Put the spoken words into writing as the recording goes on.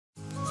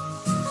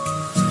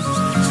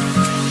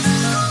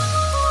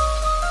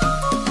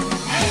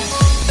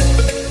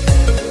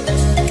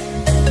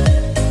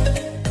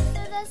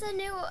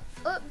new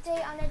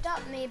update on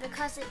Adopt Me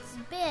because it's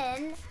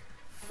been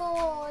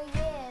 4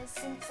 years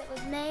since it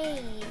was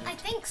made. I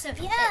think so,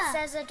 yeah. It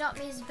says Adopt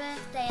Me's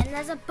birthday and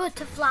there's a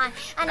butterfly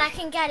and I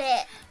can get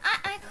it.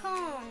 I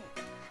can't.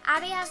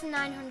 Abby has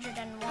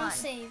 901. I'll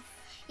save.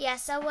 Yeah,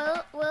 so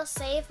we'll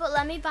save, but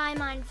let me buy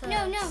mine first.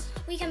 No,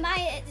 we can buy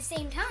it at the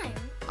same time.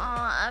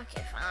 Oh,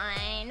 okay,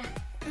 fine.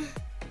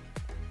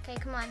 Okay,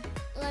 come on.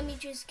 Let me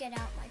just get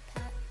out my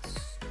pets.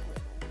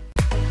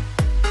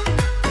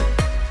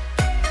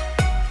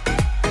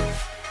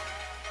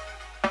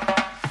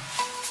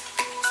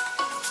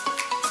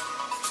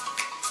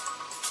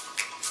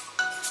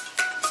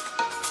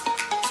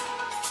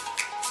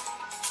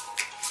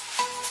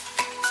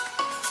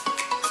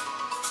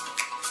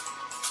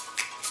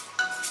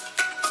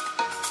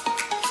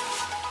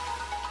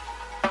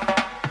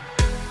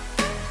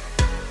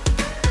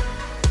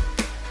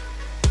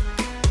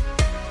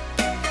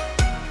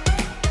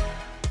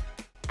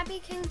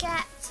 Can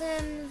get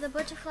the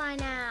butterfly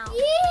now.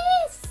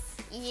 Yes!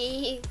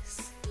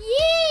 Yes.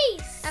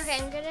 Yes! Okay,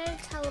 I'm gonna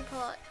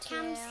teleport to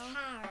Cam's you.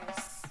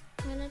 house.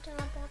 I'm gonna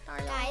teleport our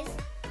Guys,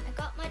 I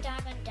got my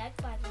diamond deck,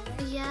 by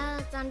the way.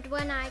 Yes, and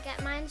when I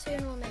get mine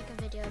soon, we'll make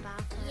a video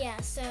about it.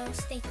 Yeah, so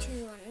stay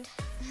tuned.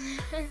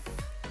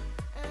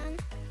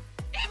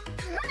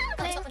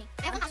 Stop funny.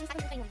 I haven't asked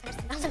if I'm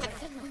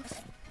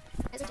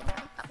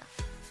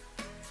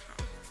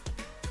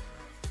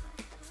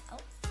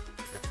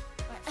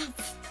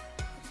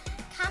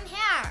Come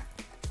here.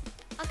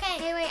 Okay.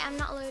 Hey, wait, I'm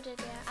not loaded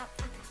yet. Oh,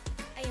 okay.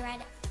 Are you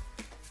ready?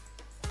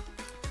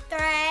 3.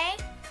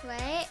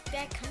 Wait.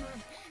 Yeah, come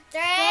on.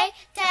 3,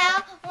 2,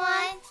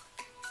 1.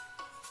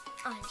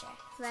 Andre.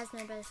 Where's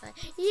my butterfly?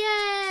 Yay!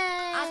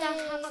 I don't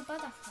have a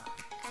butterfly.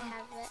 I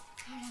have it.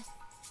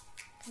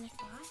 Can it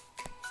fly?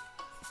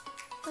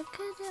 Look at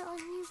it when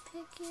you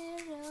pick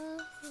it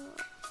up.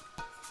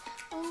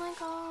 Oh my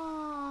god.